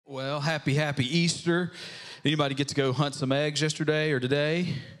Well, happy Easter. Anybody get to go hunt some eggs yesterday or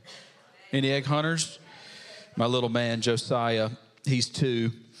today? Any egg hunters? My little man, Josiah, he's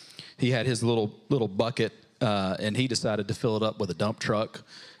 2. He had his little bucket, and he decided to fill it up with a dump truck.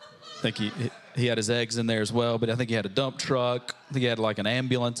 I think he had his eggs in there as well, but I think he had a dump truck. I think he had like an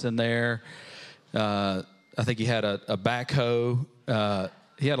ambulance in there. I think he had a backhoe.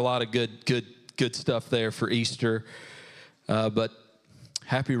 He had a lot of good stuff there for Easter. But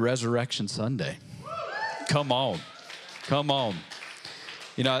happy Resurrection Sunday. Come on.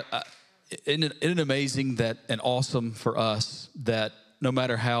 You know, isn't it amazing that and awesome for us that no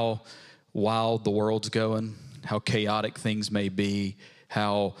matter how wild the world's going, how chaotic things may be,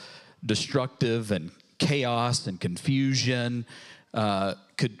 how destructive and chaos and confusion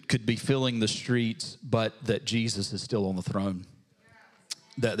could be filling the streets, but that Jesus is still on the throne,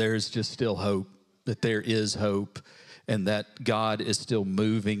 that there's just still hope, that there is hope, and that God is still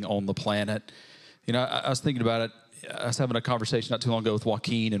moving on the planet. You know, I was thinking about it. I was having a conversation not too long ago with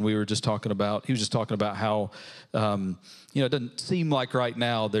Joaquin, and he was just talking about how, it doesn't seem like right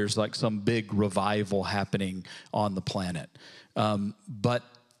now there's like some big revival happening on the planet. But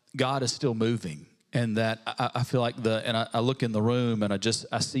God is still moving, and that I feel like I look in the room and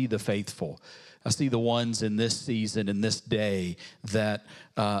I see the faithful. I see the ones in this season, in this day, that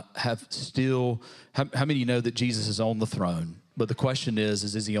have still, how many of you know that Jesus is on the throne? But the question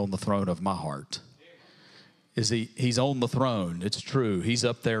is he on the throne of my heart? He's on the throne. It's true. He's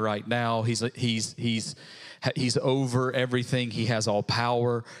up there right now. He's over everything. He has all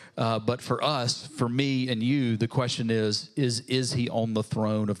power. But for us, for me and you, the question is he on the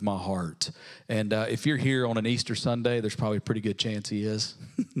throne of my heart? And if you're here on an Easter Sunday, there's probably a pretty good chance he is.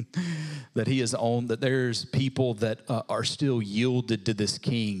 That he is on, that there's people that are still yielded to this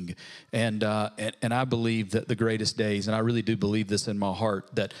King. And I believe that the greatest days, and I really do believe this in my heart,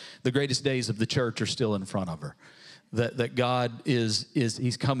 that the greatest days of the church are still in front of her. That God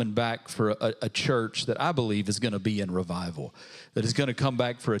he's coming back for a church that I believe is going to be in revival, that is going to come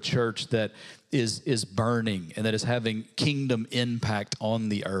back for a church that is burning and that is having kingdom impact on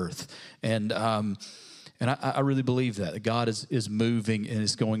the earth. And I really believe that God is moving and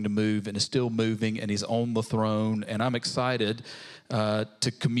is going to move and is still moving, and he's on the throne. And I'm excited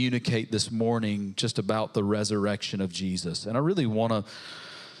to communicate this morning just about the resurrection of Jesus. And I really want to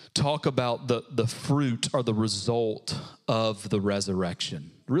talk about the fruit or the result of the resurrection,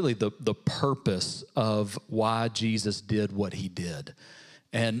 really the purpose of why Jesus did what he did.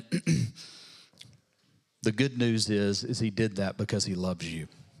 And the good news is he did that because he loves you.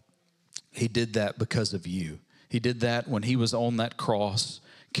 He did that because of you. He did that when he was on that cross,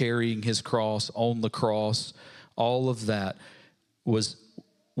 carrying his cross on the cross. All of that was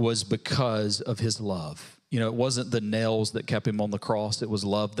because of his love. You know, it wasn't the nails that kept him on the cross. It was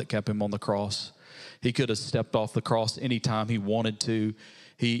love that kept him on the cross. He could have stepped off the cross anytime he wanted to.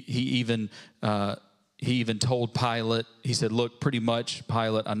 He even told Pilate, he said, look, pretty much,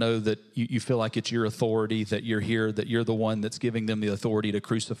 Pilate, I know that you feel like it's your authority, that you're here, that you're the one that's giving them the authority to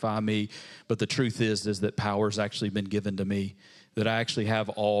crucify me. But the truth is that power's actually been given to me, that I actually have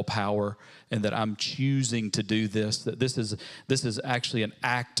all power, and that I'm choosing to do this, that this is actually an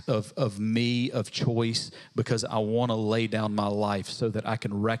act of me, of choice, because I want to lay down my life so that I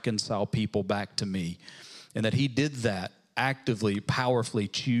can reconcile people back to me. And that he did that actively, powerfully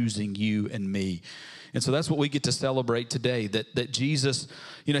choosing you and me. And so that's what we get to celebrate today, that Jesus,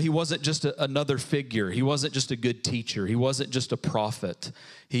 you know, he wasn't just another figure. He wasn't just a good teacher. He wasn't just a prophet.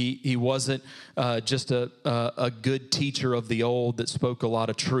 He wasn't just a good teacher of the old that spoke a lot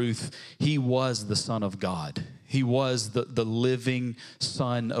of truth. He was the Son of God. He was the living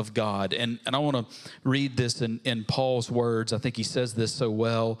Son of God. And I want to read this in Paul's words. I think he says this so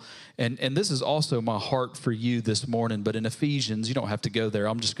well. And this is also my heart for you this morning. But in Ephesians, you don't have to go there.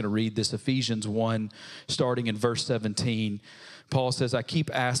 I'm just going to read this. Ephesians 1, starting in verse 17. Paul says, I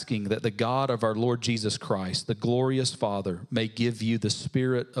keep asking that the God of our Lord Jesus Christ, the glorious Father, may give you the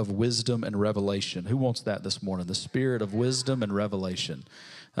spirit of wisdom and revelation. Who wants that this morning? The spirit of wisdom and revelation.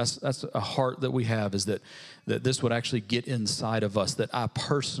 That's a heart that we have, is that this would actually get inside of us, that I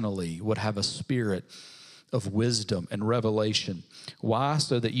personally would have a spirit of wisdom and revelation. Why?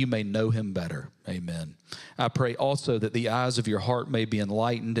 So that you may know him better. Amen. I pray also that the eyes of your heart may be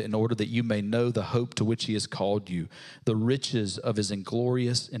enlightened, in order that you may know the hope to which he has called you, the riches of his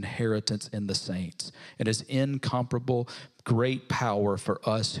inglorious inheritance in the saints, and his incomparable great power for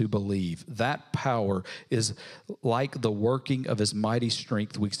us who believe. That power is like the working of his mighty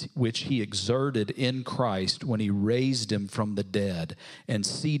strength, which he exerted in Christ when he raised him from the dead and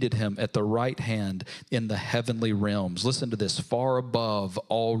seated him at the right hand in the heavenly realms. Listen to this: far above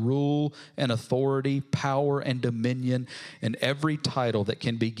all rule and authority, power and dominion, and every title that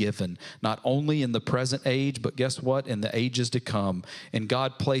can be given, not only in the present age, but guess what? In the ages to come. And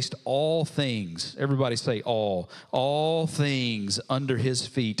God placed all things, everybody say all things under his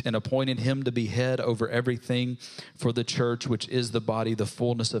feet, and appointed him to be head over everything for the church, which is the body, the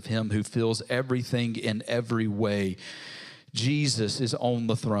fullness of him who fills everything in every way. Jesus is on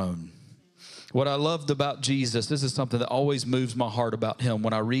the throne. What I loved about Jesus, this is something that always moves my heart about him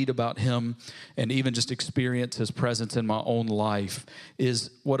when I read about him and even just experience his presence in my own life,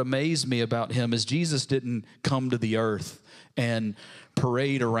 is what amazed me about him is Jesus didn't come to the earth and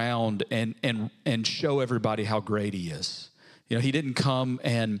parade around and show everybody how great he is. You know, he didn't come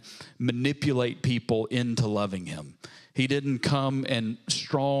and manipulate people into loving him. He didn't come and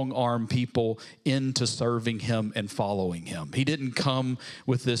strong-arm people into serving him and following him. He didn't come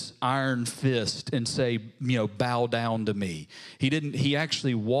with this iron fist and say, you know, bow down to me. He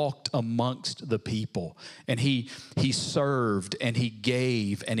actually walked amongst the people, and he served and he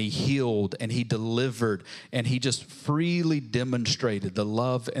gave and he healed and he delivered, and he just freely demonstrated the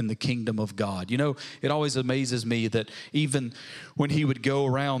love and the kingdom of God. You know, it always amazes me that even when he would go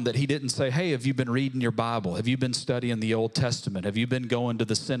around, that he didn't say, hey, have you been reading your Bible? Have you been studying the Old Testament? Have you been going to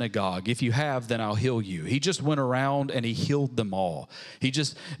the synagogue? If you have, then I'll heal you. He just went around and he healed them all. He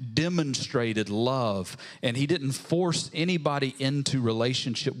just demonstrated love, and he didn't force anybody into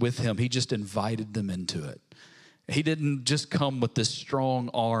relationship with him. He just invited them into it. He didn't just come with this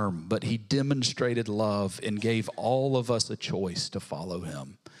strong arm, but he demonstrated love and gave all of us a choice to follow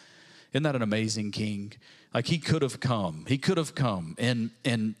him. Isn't that an amazing king? Like, he could have come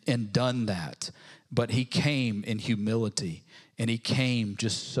and done that, but he came in humility, and he came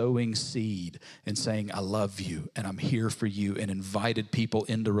just sowing seed and saying, I love you and I'm here for you, and invited people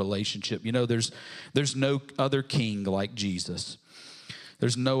into relationship. You know, there's no other king like Jesus.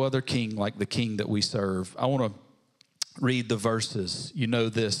 There's no other king like the king that we serve. I want to read the verses. You know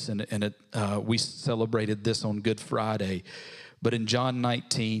this, and we celebrated this on Good Friday. But in John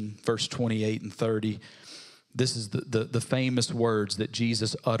 19, verse 28 and 30, this is the famous words that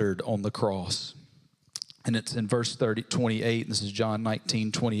Jesus uttered on the cross. And it's in verse 28, and this is John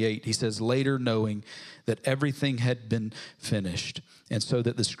 19, 28. He says, later, knowing that everything had been finished, and so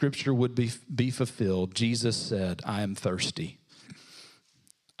that the scripture would be fulfilled, Jesus said, I am thirsty.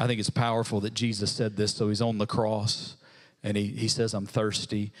 I think it's powerful that Jesus said this. So he's on the cross, and he says, I'm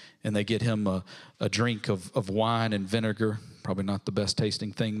thirsty. And they get him a drink of wine and vinegar. Probably not the best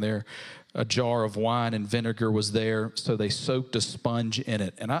tasting thing there. A jar of wine and vinegar was there, so they soaked a sponge in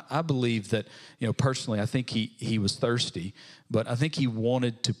it. And I believe that, you know, personally, I think he was thirsty, but I think he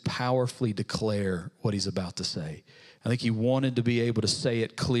wanted to powerfully declare what he's about to say. I think he wanted to be able to say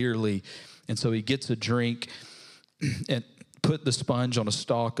it clearly. And so he gets a drink and put the sponge on a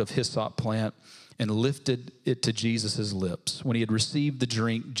stalk of hyssop plant and lifted it to Jesus' lips. When he had received the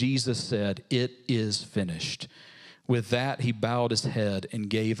drink, Jesus said, it is finished. With that, he bowed his head and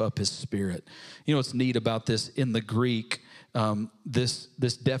gave up his spirit. You know what's neat about this? In the Greek, this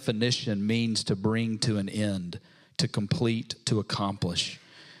definition means to bring to an end, to complete, to accomplish.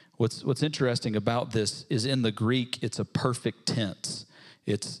 What's interesting about this is in the Greek, it's a perfect tense.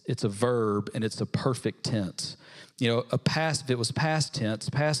 It's a verb, and it's a perfect tense. You know, if it was past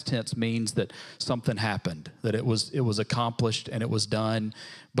tense means that something happened, that it was accomplished and it was done.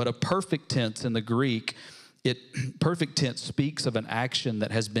 But a perfect tense in the Greek, perfect tense speaks of an action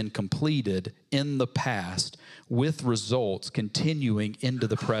that has been completed in the past with results continuing into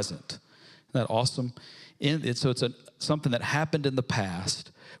the present. Isn't that awesome? So it's something that happened in the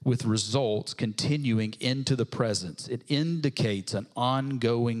past with results continuing into the present. It indicates an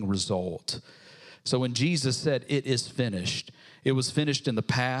ongoing result. So when Jesus said, it is finished, it was finished in the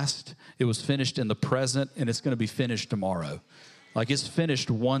past, it was finished in the present, and it's going to be finished tomorrow. Like, it's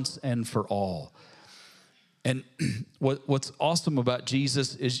finished once and for all. And what's awesome about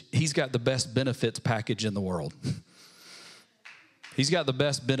Jesus is he's got the best benefits package in the world. He's got the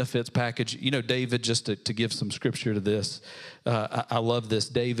best benefits package. You know, David, just to give some scripture to this, I love this.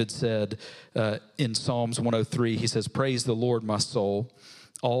 David said in Psalms 103, he says, praise the Lord, my soul,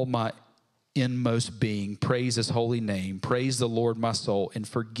 all my inmost being, praise his holy name, praise the Lord, my soul, and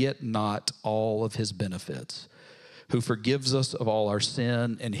forget not all of his benefits, who forgives us of all our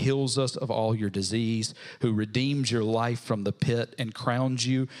sin and heals us of all your disease, who redeems your life from the pit and crowns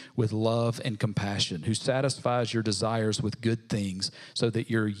you with love and compassion, who satisfies your desires with good things so that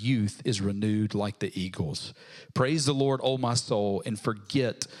your youth is renewed like the eagles. Praise the Lord, O my soul, and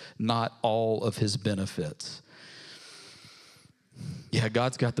forget not all of his benefits. Yeah,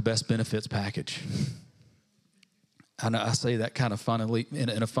 God's got the best benefits package. I know I say that kind of funnily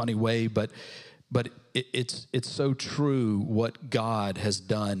in a funny way, but it's so true what God has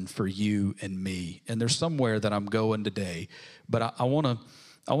done for you and me. And there's somewhere that I'm going today, but I want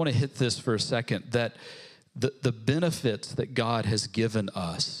to hit this for a second, that the benefits that God has given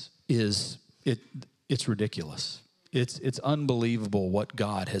us it's ridiculous. It's unbelievable what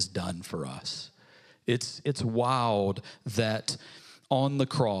God has done for us. It's wild that on the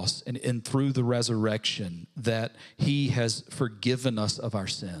cross and through the resurrection that he has forgiven us of our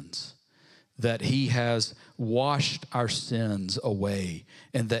sins, that he has washed our sins away,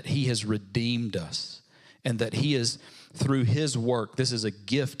 and that he has redeemed us, and that he is, through his work, this is a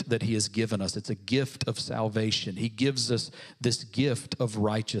gift that he has given us. It's a gift of salvation. He gives us this gift of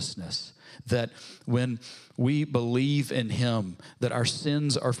righteousness, that when we believe in him, that our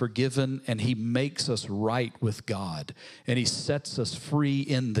sins are forgiven and he makes us right with God, and he sets us free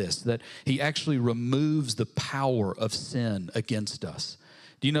in this, that he actually removes the power of sin against us.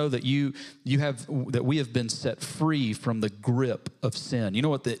 Do you know that that we have been set free from the grip of sin? You know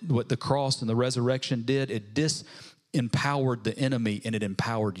what the cross and the resurrection did? It disempowered the enemy and it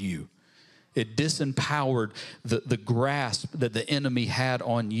empowered you. It disempowered the grasp that the enemy had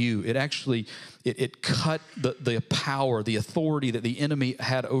on you. It actually, it cut the power, the authority that the enemy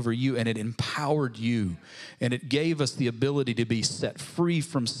had over you, and it empowered you. And it gave us the ability to be set free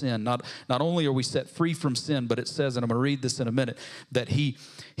from sin. Not only are we set free from sin, but it says, and I'm going to read this in a minute, that he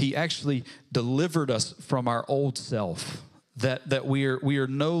actually delivered us from our old self. That we are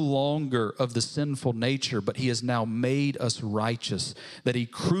no longer of the sinful nature, but he has now made us righteous, that he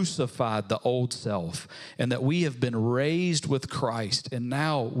crucified the old self, and that we have been raised with Christ, and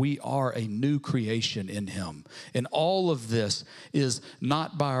now we are a new creation in him. And all of this is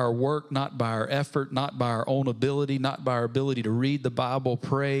not by our work, not by our effort, not by our own ability, not by our ability to read the Bible,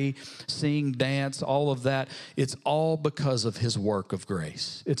 pray, sing, dance, all of that. It's all because of his work of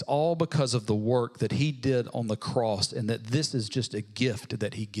grace. It's all because of the work that he did on the cross, and that this is just a gift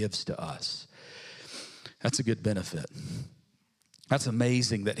that he gives to us. That's a good benefit. That's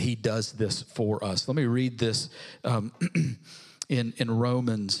amazing that he does this for us. Let me read this in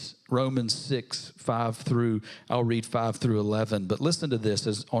Romans 6, 5 through, I'll read 5 through 11. But listen to this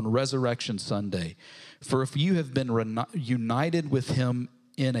as on Resurrection Sunday. For if you have been united with him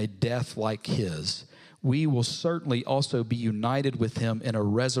in a death like his, we will certainly also be united with him in a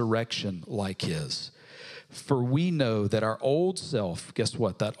resurrection like his. For we know that our old self, guess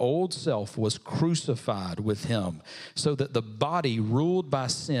what? That old self was crucified with him so that the body ruled by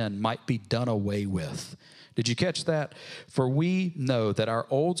sin might be done away with. Did you catch that? For we know that our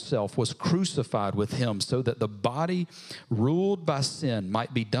old self was crucified with him so that the body ruled by sin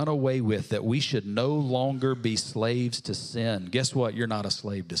might be done away with, that we should no longer be slaves to sin. Guess what? You're not a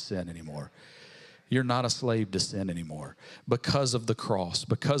slave to sin anymore. You're not a slave to sin anymore because of the cross,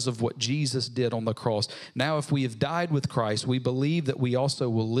 because of what Jesus did on the cross. Now, if we have died with Christ, we believe that we also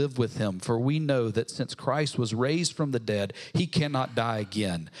will live with him. For we know that since Christ was raised from the dead, he cannot die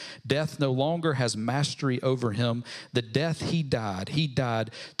again. Death no longer has mastery over him. The death he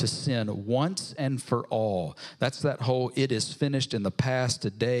died to sin once and for all. That's that whole it is finished in the past,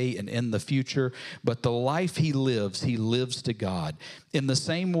 today, and in the future. But the life he lives to God. In the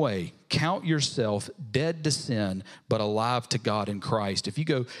same way, count yourself dead to sin, but alive to God in Christ. If you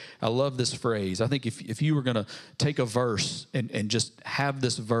go, I love this phrase. I think if you were going to take a verse and just have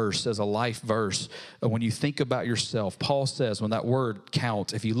this verse as a life verse, when you think about yourself, Paul says when that word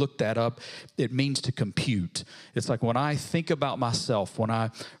count, if you look that up, it means to compute. It's like when I think about myself, I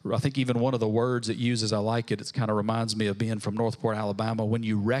think even one of the words it uses, I like it. It kind of reminds me of being from Northport, Alabama, when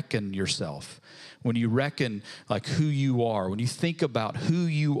you reckon yourself. When you reckon like who you are, when you think about who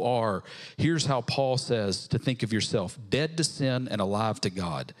you are, here's how Paul says to think of yourself: dead to sin and alive to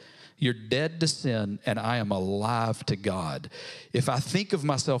God. You're dead to sin and I am alive to God. If I think of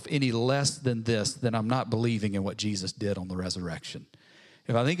myself any less than this, then I'm not believing in what Jesus did on the resurrection.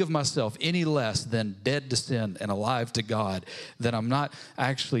 If I think of myself any less than dead to sin and alive to God, then I'm not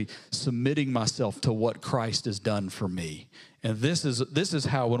actually submitting myself to what Christ has done for me. And this is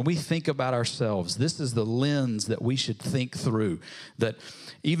how, when we think about ourselves, this is the lens that we should think through. That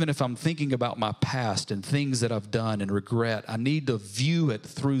even if I'm thinking about my past and things that I've done and regret, I need to view it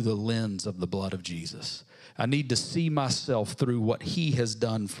through the lens of the blood of Jesus. I need to see myself through what he has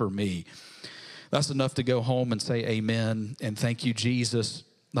done for me. That's enough to go home and say amen and thank you, Jesus.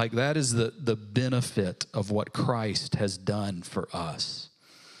 Like, that is the benefit of what Christ has done for us.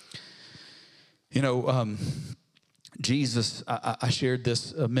 You know, Jesus, I shared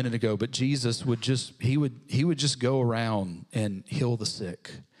this a minute ago, but Jesus would just, he would just go around and heal the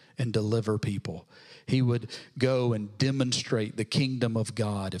sick and deliver people. He would go and demonstrate the kingdom of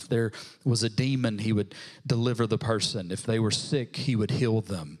God. If there was a demon, he would deliver the person. If they were sick, he would heal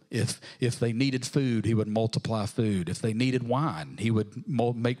them. If they needed food, he would multiply food. If they needed wine, he would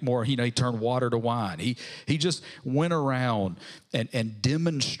make more. He turned water to wine. He just went around and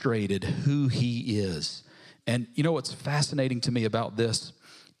demonstrated who he is. And you know what's fascinating to me about this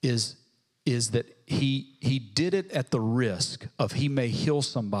is that he did it at the risk of he may heal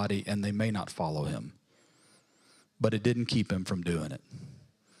somebody and they may not follow him. But it didn't keep him from doing it.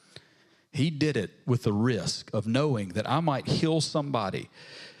 He did it with the risk of knowing that I might heal somebody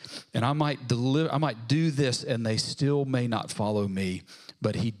and I might do this and they still may not follow me,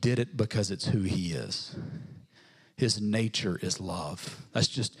 but he did it because it's who he is. His nature is love. That's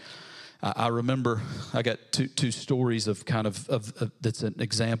just, I remember I got two stories of kind of that's an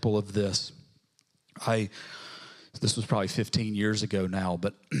example of this. This was probably 15 years ago now,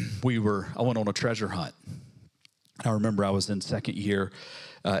 but I went on a treasure hunt. I remember I was in second year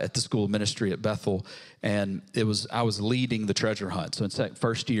at the school of ministry at Bethel, and I was leading the treasure hunt. So in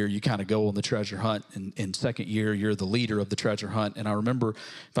first year, you kind of go on the treasure hunt, and in second year, you're the leader of the treasure hunt. And I remember,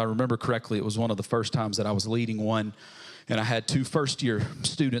 if I remember correctly, it was one of the first times that I was leading one, and I had two first-year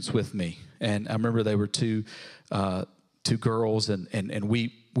students with me. And I remember they were two girls, and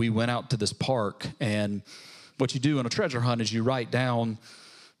we went out to this park. And what you do in a treasure hunt is you write down,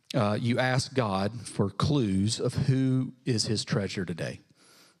 you ask God for clues of who is his treasure today.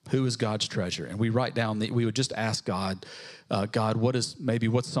 Who is God's treasure? And we write down, we would just ask God, God, what's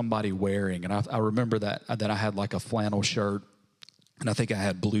somebody wearing? And I remember that I had like a flannel shirt, and I think I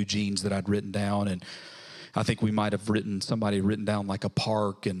had blue jeans that I'd written down, and I think we might have somebody written down like a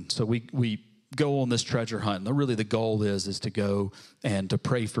park. And so we go on this treasure hunt. And really the goal is to go and to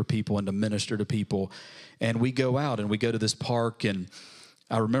pray for people and to minister to people. And we go out and we go to this park, and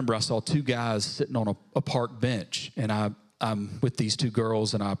I remember I saw two guys sitting on a park bench, and I'm with these two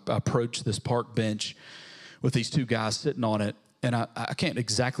girls, and I approached this park bench with these two guys sitting on it. And I can't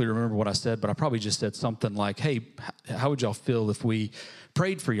exactly remember what I said, but I probably just said something like, hey, how would y'all feel if we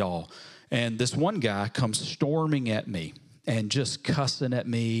prayed for y'all? And this one guy comes storming at me and just cussing at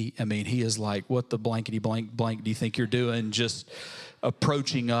me. I mean, he is like, what the blankety blank do you think you're doing? Just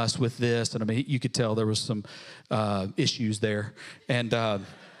approaching us with this. And I mean, you could tell there was some issues there. And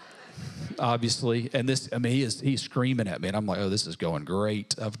obviously, and this, I mean, he's screaming at me, and I'm like, oh, this is going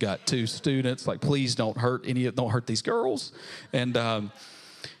great. I've got two students, like, please don't hurt these girls. And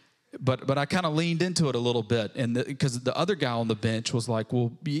but I kind of leaned into it a little bit, and because the other guy on the bench was like,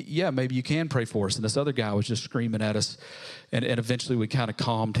 well, yeah, maybe you can pray for us. And this other guy was just screaming at us, and eventually we kind of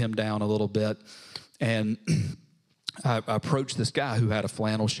calmed him down a little bit. And I approached this guy who had a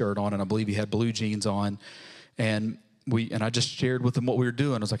flannel shirt on, and I believe he had blue jeans on, and I just shared with him what we were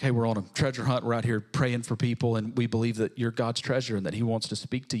doing. I was like, hey, we're on a treasure hunt. We're out here praying for people, and we believe that you're God's treasure and that he wants to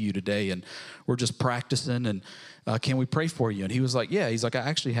speak to you today, and we're just practicing, and can we pray for you? And he was like, yeah. He's like, I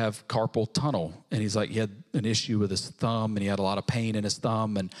actually have carpal tunnel. And he's like, he had an issue with his thumb, and he had a lot of pain in his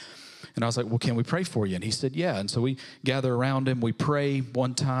thumb. And I was like, well, can we pray for you? And he said, yeah. And so we gather around him. We pray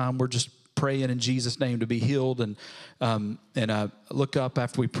one time. We're just praying in Jesus' name to be healed. And I look up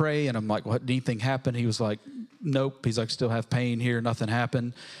after we pray, and I'm like, what, did anything happen? He was like, nope. He's like, still have pain here. Nothing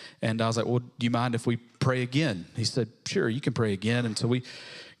happened. And I was like, well, do you mind if we pray again? He said, sure, you can pray again. And so we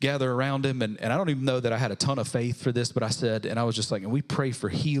gather around him, and I don't even know that I had a ton of faith for this, but I said, and I was just like, and we pray for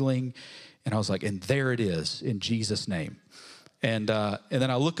healing. And I was like, and there it is in Jesus' name. And then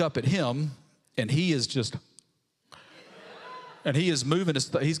I look up at him, and he is just, and he is moving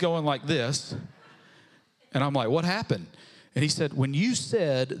he's going like this. And I'm like, what happened? And he said, when you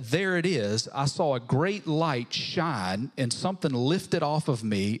said, there it is, I saw a great light shine, and something lifted off of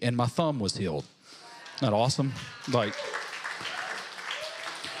me, and my thumb was healed. Isn't that awesome?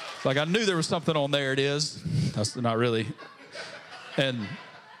 Like I knew there was something on there. It is. That's not really. And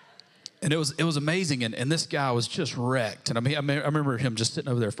it was amazing. And this guy was just wrecked. And I remember him just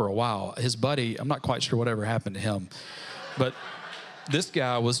sitting over there for a while. His buddy, I'm not quite sure whatever happened to him, but this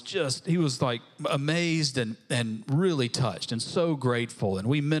guy was he was like amazed and really touched and so grateful. And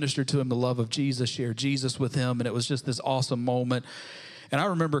we ministered to him the love of Jesus, shared Jesus with him. And it was just this awesome moment. And I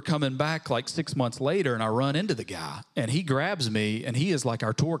remember coming back like 6 months later, and I run into the guy, and he grabs me, and he is like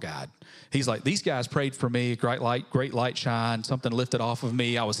our tour guide. He's like, these guys prayed for me, great light shine, something lifted off of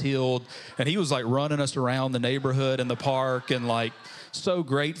me, I was healed. And he was like running us around the neighborhood and the park, and like so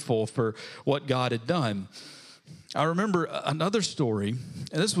grateful for what God had done. I remember another story,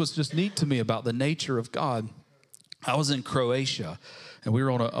 and this was just neat to me about the nature of God. I was in Croatia, and we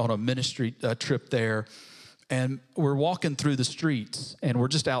were on a ministry trip there. And we're walking through the streets, and we're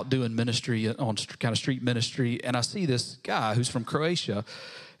just out doing ministry on kind of street ministry. And I see this guy who's from Croatia,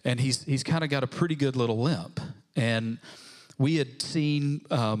 and he's kind of got a pretty good little limp. And we had seen,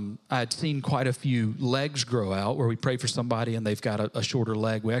 I had seen quite a few legs grow out where we pray for somebody and they've got a shorter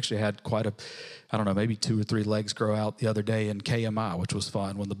leg. We actually had quite I don't know, maybe 2 or 3 legs grow out the other day in KMI, which was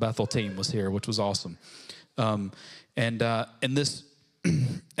fun when the Bethel team was here, which was awesome. And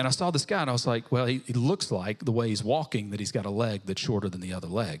I saw this guy, and I was like, well, he looks like the way he's walking that he's got a leg that's shorter than the other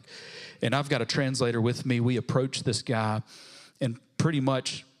leg. And I've got a translator with me. We approach this guy, and pretty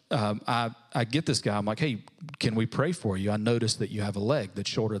much I get this guy. I'm like, hey, can we pray for you? I noticed that you have a leg that's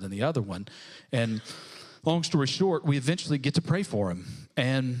shorter than the other one. And long story short, we eventually get to pray for him.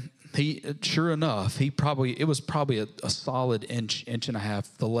 And he, sure enough, it was probably a solid inch and a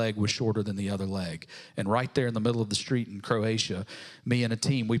half. The leg was shorter than the other leg. And right there in the middle of the street in Croatia, me and a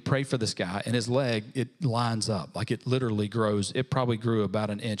team, we pray for this guy, and his leg, it lines up. Like it literally grows. It probably grew about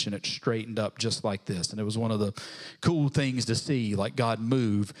an inch, and it straightened up just like this. And it was one of the cool things to see, like God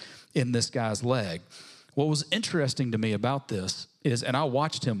move in this guy's leg. What was interesting to me about this is, and I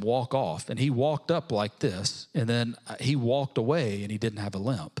watched him walk off, and he walked up like this, and then he walked away, and he didn't have a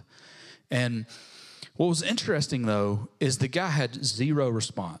limp. And what was interesting, though, is the guy had zero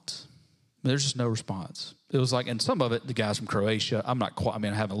response. There's just no response. It was like, and some of it, the guys from Croatia, I'm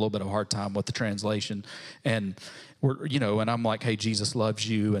having a little bit of a hard time with the translation. And and I'm like, hey, Jesus loves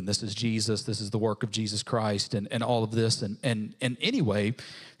you, and this is Jesus, this is the work of Jesus Christ, and all of this. And anyway,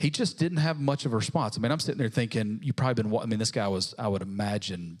 he just didn't have much of a response. I mean, I'm sitting there thinking, this guy was, I would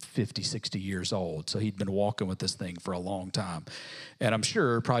imagine, 50, 60 years old. So he'd been walking with this thing for a long time. And I'm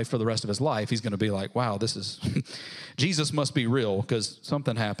sure probably for the rest of his life, he's going to be like, wow, this is, Jesus must be real, because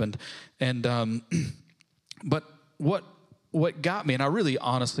something happened. And, but what got me, and I really,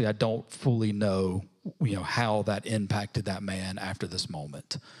 honestly, I don't fully know, how that impacted that man after this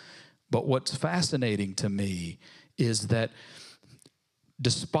moment. But what's fascinating to me is that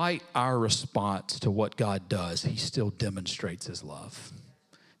despite our response to what God does, he still demonstrates his love.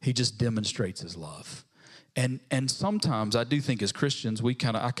 He just demonstrates his love. And sometimes I do think as Christians, I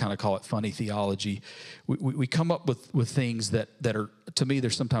kind of call it funny theology. We come up with things that are, to me,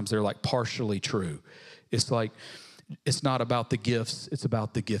 they're like partially true. It's like, it's not about the gifts, it's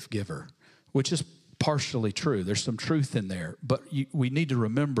about the gift giver, which is partially true. There's some truth in there, but we need to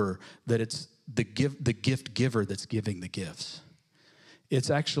remember that it's the gift giver that's giving the gifts. It's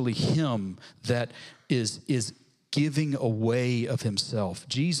actually him that is giving away of himself.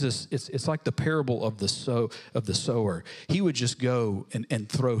 Jesus, it's like the parable of the sower. He would just go and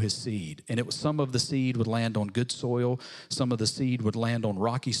throw his seed, and some of the seed would land on good soil, some of the seed would land on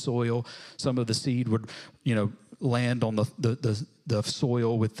rocky soil, some of the seed would, land on the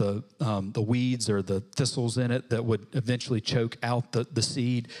soil with the weeds or the thistles in it that would eventually choke out the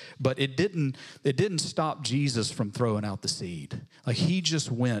seed. But it didn't stop Jesus from throwing out the seed. Like, he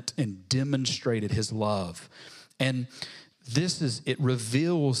just went and demonstrated his love. And it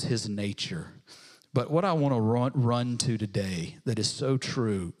reveals his nature. But what I want to run to today that is so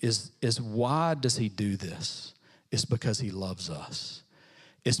true is why does he do this? It's because he loves us.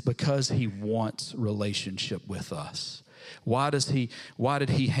 It's because he wants relationship with us. Why did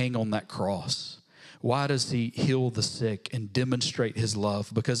he hang on that cross? Why does he heal the sick and demonstrate his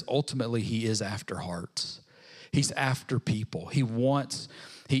love? Because ultimately he is after hearts. He's after people. He wants,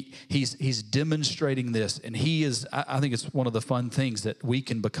 he's demonstrating this, and he is, I think it's one of the fun things that we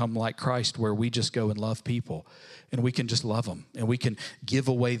can become like Christ, where we just go and love people, and we can just love them, and we can give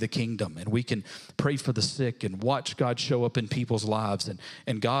away the kingdom, and we can pray for the sick and watch God show up in people's lives,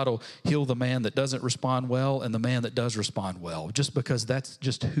 and God will heal the man that doesn't respond well and the man that does respond well, just because that's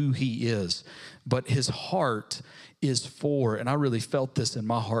just who he is. But his heart is for, and I really felt this in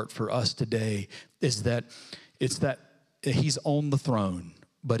my heart for us today, is that it's that he's on the throne,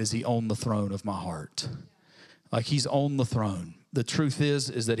 but is he on the throne of my heart? Like, he's on the throne, The truth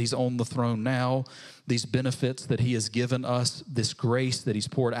is that he's on the throne now. These benefits that he has given us, this grace that he's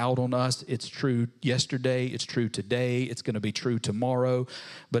poured out on us, it's true yesterday, it's true today, it's going to be true tomorrow.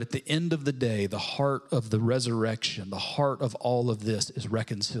 But at the end of the day, the heart of the resurrection, the heart of all of this is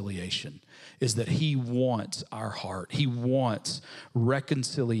reconciliation, is that he wants our heart. He wants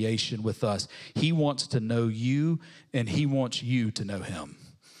reconciliation with us. He wants to know you, and he wants you to know him.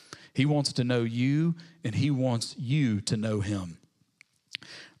 He wants to know you, and he wants you to know him.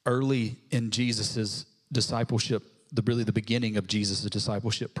 Early in Jesus' discipleship, the beginning of Jesus'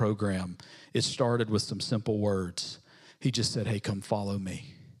 discipleship program, it started with some simple words. He just said, hey, come follow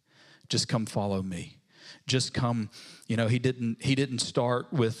me. Just come follow me. Just come. You know, he didn't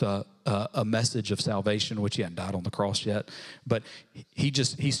start with a message of salvation, which he hadn't died on the cross yet. But he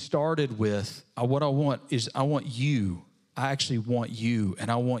started with, what I want is I want you. I actually want you,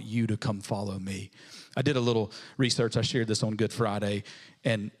 and I want you to come follow me. I did a little research. I shared this on Good Friday,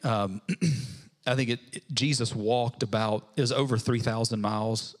 and I think Jesus walked it was over 3,000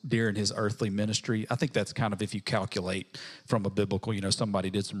 miles during his earthly ministry. I think that's kind of, if you calculate from a biblical, somebody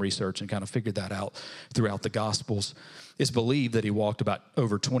did some research and kind of figured that out throughout the Gospels. It's believed that he walked about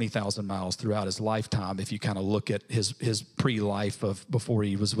over 20,000 miles throughout his lifetime, if you kind of look at his pre-life of before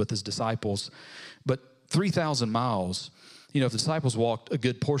he was with his disciples. But 3,000 miles, if the disciples walked a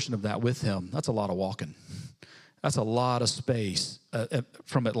good portion of that with him, that's a lot of walking. That's a lot of space.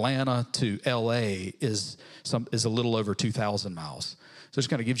 From Atlanta to L.A. is a little over 2,000 miles. So it just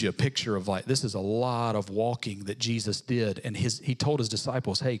kind of gives you a picture of this is a lot of walking that Jesus did. And he told his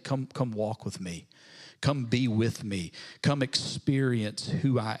disciples, hey, come walk with me. Come be with me. Come experience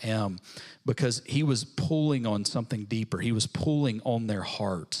who I am. Because he was pulling on something deeper. He was pulling on their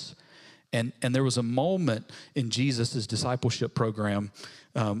hearts. And there was a moment in Jesus' discipleship program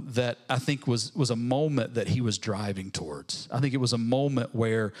that I think was a moment that he was driving towards. I think it was a moment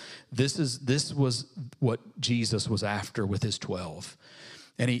where this was what Jesus was after with his 12.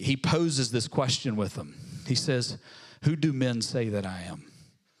 And he poses this question with them. He says, who do men say that I am?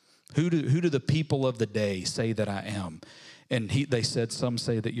 Who do the people of the day say that I am? And they said, some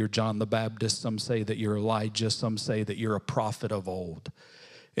say that you're John the Baptist, some say that you're Elijah, some say that you're a prophet of old.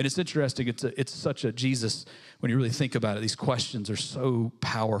 And it's interesting, it's such a Jesus, when you really think about it, these questions are so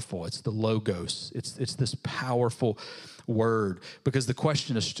powerful. It's the logos. It's this powerful word, because the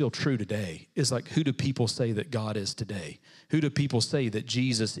question is still true today. It's who do people say that God is today? Who do people say that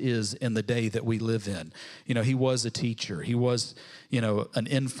Jesus is in the day that we live in? He was a teacher. He was, an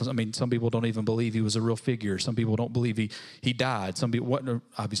infant. I mean, some people don't even believe he was a real figure. Some people don't believe he died. Some people,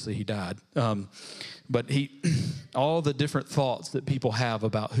 obviously he died. But all the different thoughts that people have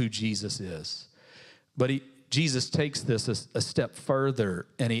about who Jesus is. But Jesus takes this a step further,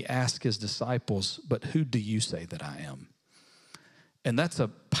 and he asks his disciples, but who do you say that I am? And that's a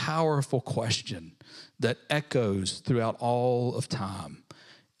powerful question that echoes throughout all of time.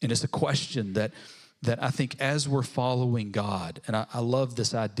 And it's a question that I think as we're following God, and I love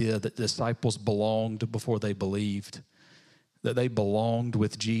this idea that the disciples belonged before they believed, that they belonged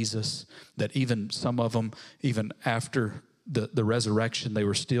with Jesus, that even some of them, even after the resurrection, they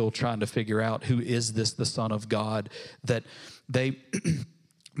were still trying to figure out, who is this, the Son of God, that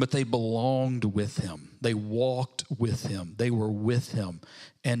but they belonged with him. They walked with him. They were with him.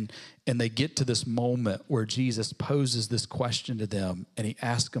 And they get to this moment where Jesus poses this question to them, and he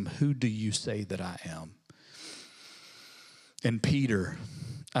asks them, who do you say that I am? And Peter,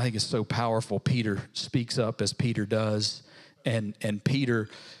 I think it's so powerful. Peter speaks up as Peter does. And Peter,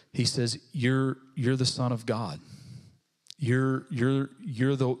 he says, you're the Son of God. You're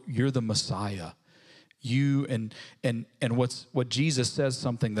the Messiah. You and what Jesus says,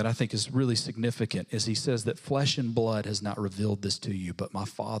 something that I think is really significant, is he says that flesh and blood has not revealed this to you, but my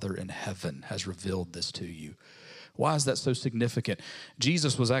Father in heaven has revealed this to you. Why is that so significant?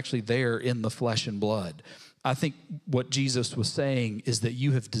 Jesus was actually there in the flesh and blood. I think what Jesus was saying is that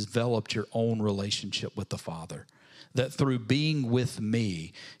you have developed your own relationship with the Father. That through being with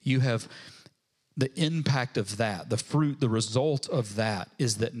me, you have the impact of that, the fruit, the result of that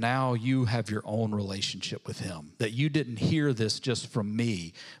is that now you have your own relationship with him. That you didn't hear this just from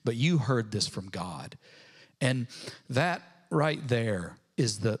me, but you heard this from God. And that right there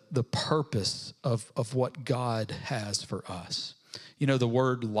is the purpose of what God has for us. The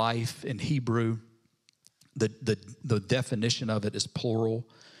word life in Hebrew, the definition of it is plural.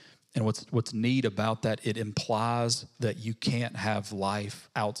 And what's neat about that, it implies that you can't have life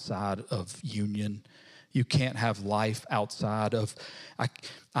outside of union. You can't have life outside of, I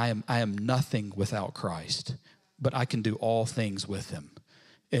am nothing without Christ, but I can do all things with him.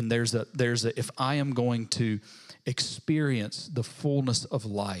 And there's a if I am going to experience the fullness of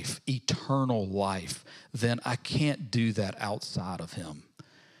life, eternal life, then I can't do that outside of him.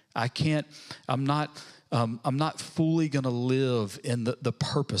 I'm not fully going to live in the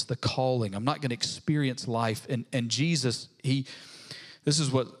purpose, the calling. I'm not going to experience life. And Jesus, this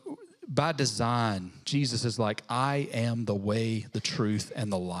is what, by design, Jesus is like, I am the way, the truth,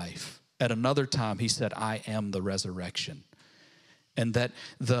 and the life. At another time, he said, I am the resurrection. And that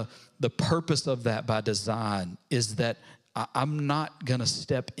the purpose of that by design is that I'm not going to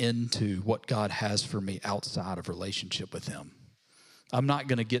step into what God has for me outside of relationship with him. I'm not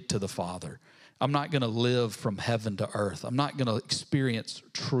going to get to the Father. I'm not going to live from heaven to earth. I'm not going to experience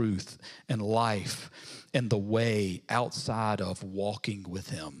truth and life and the way outside of walking with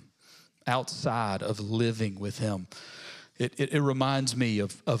him, outside of living with him. It reminds me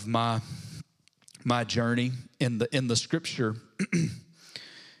of my journey in the scripture.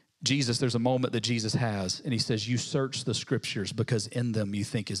 Jesus, there's a moment that Jesus has, and he says, you search the scriptures because in them you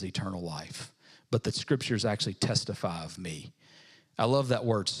think is eternal life, but the scriptures actually testify of me. I love that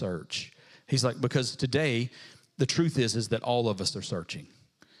word search. He's like, because today, the truth is that all of us are searching.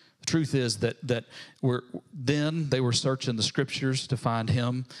 The truth is that then they were searching the scriptures to find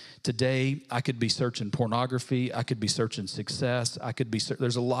him. Today, I could be searching pornography. I could be searching success.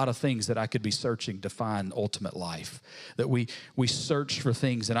 There's a lot of things that I could be searching to find ultimate life. That we search for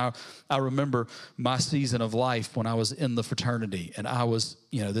things. And I remember my season of life when I was in the fraternity, and I was,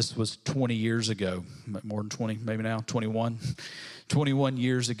 this was 20 years ago, more than 20, maybe now, 21. 21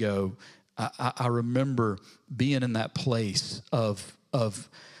 years ago, I remember being in that place of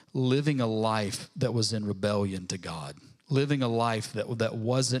living a life that was in rebellion to God, living a life that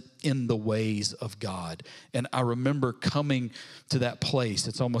wasn't in the ways of God. And I remember coming to that place.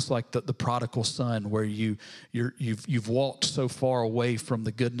 It's almost like the prodigal son, where you've walked so far away from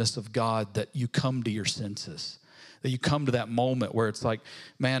the goodness of God that you come to your senses, that you come to that moment where it's like,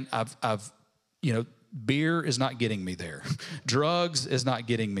 man, I've beer is not getting me there. Drugs is not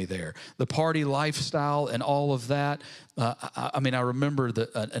getting me there. The party lifestyle and all of that. I remember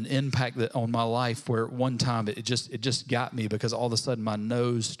an impact that on my life where one time it just got me, because all of a sudden my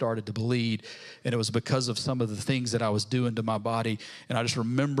nose started to bleed, and it was because of some of the things that I was doing to my body. And I just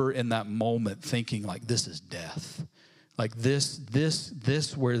remember in that moment thinking, like, this is death. Like this,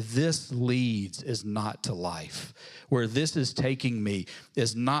 where this leads is not to life. Where this is taking me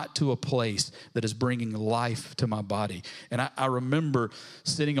is not to a place that is bringing life to my body. And I remember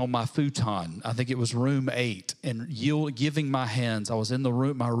sitting on my futon, I think it was room 8, and giving my hands. I was in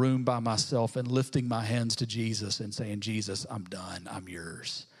my room by myself and lifting my hands to Jesus and saying, Jesus, I'm done. I'm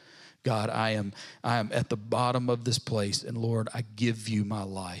yours. God, I am at the bottom of this place, and Lord, I give you my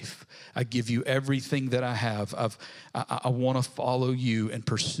life. I give you everything that I have. I want to follow you and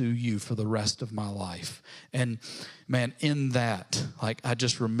pursue you for the rest of my life. And man, in that, I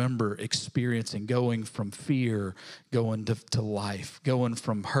just remember experiencing going from fear, going to life, going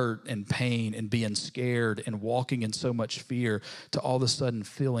from hurt and pain and being scared and walking in so much fear to all of a sudden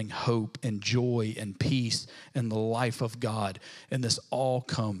feeling hope and joy and peace and the life of God. And this all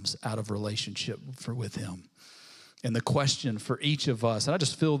comes out of relationship with him. And the question for each of us, and I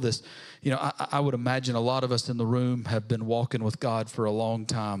just feel this, I would imagine a lot of us in the room have been walking with God for a long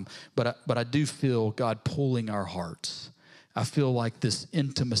time, but I do feel God pulling our hearts. I feel like this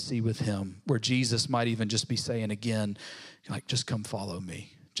intimacy with him, where Jesus might even just be saying again, just come follow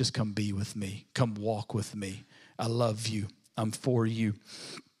me. Just come be with me. Come walk with me. I love you. I'm for you.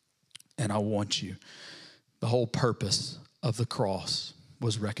 And I want you. The whole purpose of the cross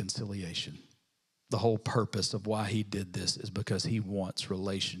was reconciliation. The whole purpose of why he did this is because he wants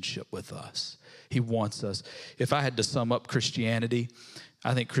relationship with us. He wants us. If I had to sum up Christianity,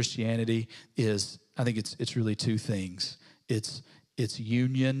 I think Christianity is, it's really two things. It's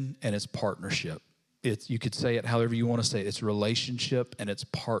union and it's partnership. You could say it however you want to say it. It's relationship and it's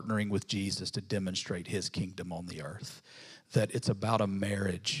partnering with Jesus to demonstrate his kingdom on the earth. That it's about a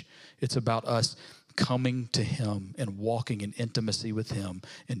marriage. It's about us coming to him and walking in intimacy with him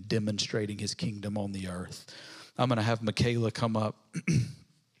and demonstrating his kingdom on the earth. I'm going to have Michaela come up.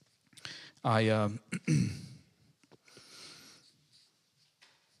 I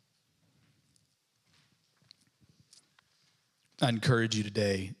encourage you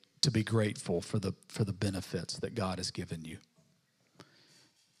today to be grateful for the benefits that God has given you.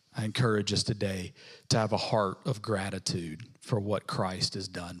 I encourage us today to have a heart of gratitude for what Christ has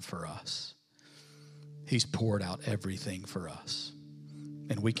done for us. He's poured out everything for us.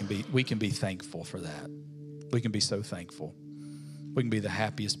 And we can be thankful for that. We can be so thankful. We can be the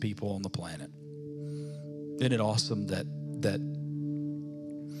happiest people on the planet. Isn't it awesome that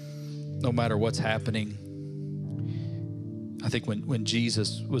no matter what's happening, I think when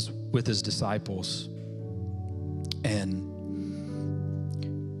Jesus was with his disciples and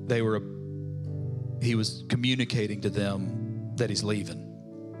he was communicating to them that he's leaving,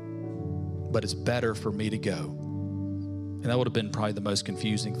 but it's better for me to go. And that would have been probably the most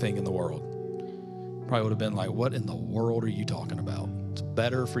confusing thing in the world. Probably would have been like, what in the world are you talking about? It's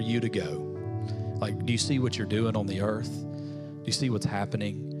better for you to go. Like, do you see what you're doing on the earth? Do you see what's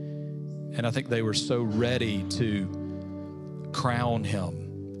happening? And I think they were so ready to crown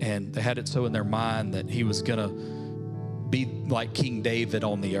him, and they had it so in their mind that he was going to be like King David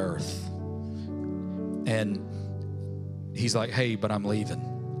on the earth. And he's like, hey, but I'm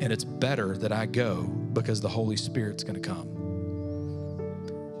leaving. And it's better that I go because the Holy Spirit's going to come.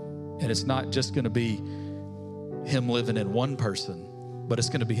 And it's not just going to be him living in one person, but it's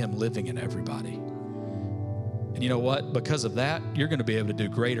going to be him living in everybody. And you know what? Because of that, you're going to be able to do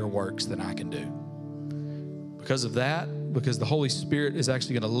greater works than I can do. Because of that, because the Holy Spirit is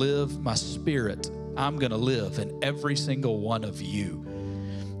actually going to live, my spirit, I'm going to live in every single one of you.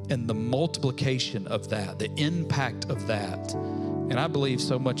 And the multiplication of that, the impact of that, and I believe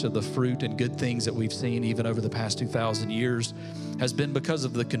so much of the fruit and good things that we've seen even over the past 2,000 years has been because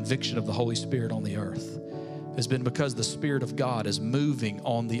of the conviction of the Holy Spirit on the earth. Has been because the Spirit of God is moving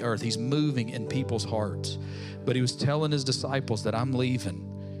on the earth. He's moving in people's hearts. But he was telling his disciples that I'm leaving.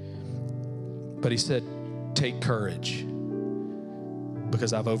 But he said, take courage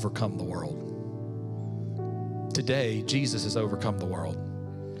because I've overcome the world. Today, Jesus has overcome the world.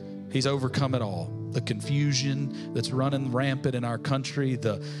 He's overcome it all. The confusion that's running rampant in our country,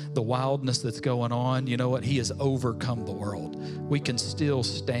 the wildness that's going on, you know what? He has overcome the world. We can still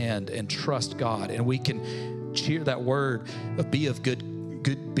stand and trust God, and we can cheer. That word of be of good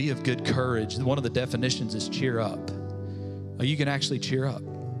courage. One of the definitions is cheer up. You can actually cheer up.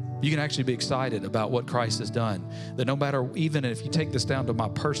 You can actually be excited about what Christ has done. That no matter, even if you take this down to my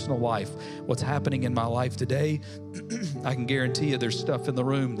personal life, what's happening in my life today, I can guarantee you there's stuff in the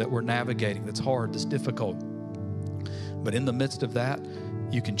room that we're navigating that's hard, that's difficult. But in the midst of that,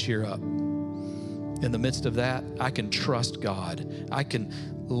 you can cheer up. In the midst of that, I can trust God. I can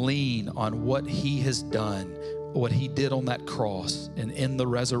lean on what he has done, what he did on that cross, and in the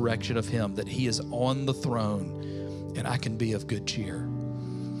resurrection of him, that he is on the throne, and I can be of good cheer.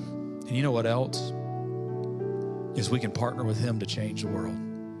 And you know what else? Is we can partner with him to change the world.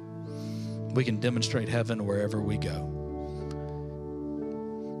 We can demonstrate heaven wherever we go.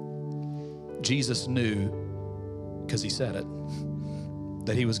 Jesus knew, because he said it,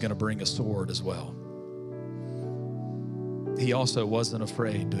 that he was going to bring a sword as well. He also wasn't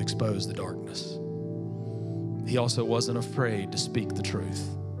afraid to expose the darkness. He also wasn't afraid to speak the truth.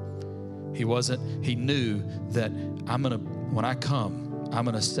 He knew that when I come, I'm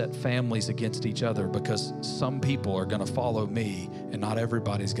going to set families against each other because some people are going to follow me and not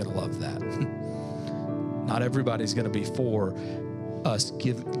everybody's going to love that. Not everybody's going to be for us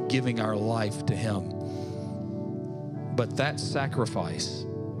giving our life to him. But that sacrifice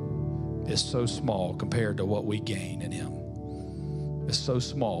is so small compared to what we gain in him. It's so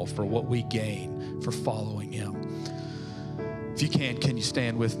small for what we gain for following him. If you can you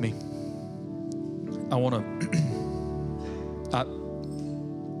stand with me? I want to...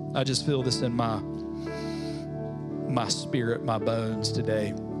 I just feel this in my spirit, my bones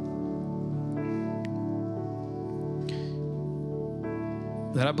today.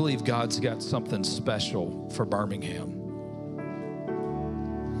 That I believe God's got something special for Birmingham.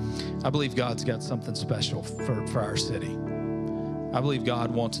 I believe God's got something special for our city. I believe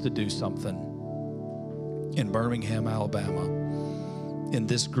God wants to do something in Birmingham, Alabama, in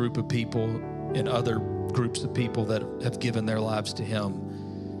this group of people, in other groups of people that have given their lives to him.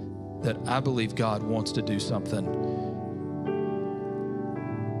 That I believe God wants to do something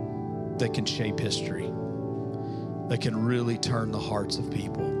that can shape history, that can really turn the hearts of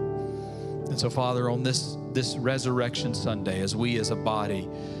people. And so, Father, on this Resurrection Sunday, as we as a body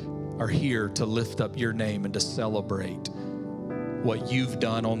are here to lift up your name and to celebrate what you've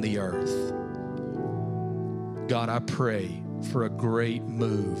done on the earth, God, I pray for a great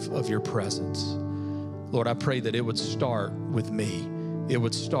move of your presence. Lord, I pray that it would start with me. It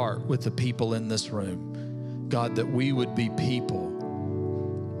would start with the people in this room. God, that we would be people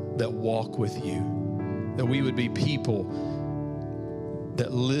that walk with you. That we would be people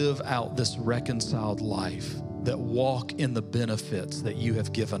that live out this reconciled life, that walk in the benefits that you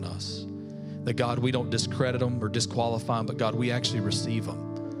have given us. That, God, we don't discredit them or disqualify them, but God, we actually receive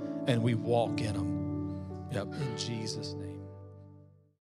them and we walk in them. Yep, in Jesus' name.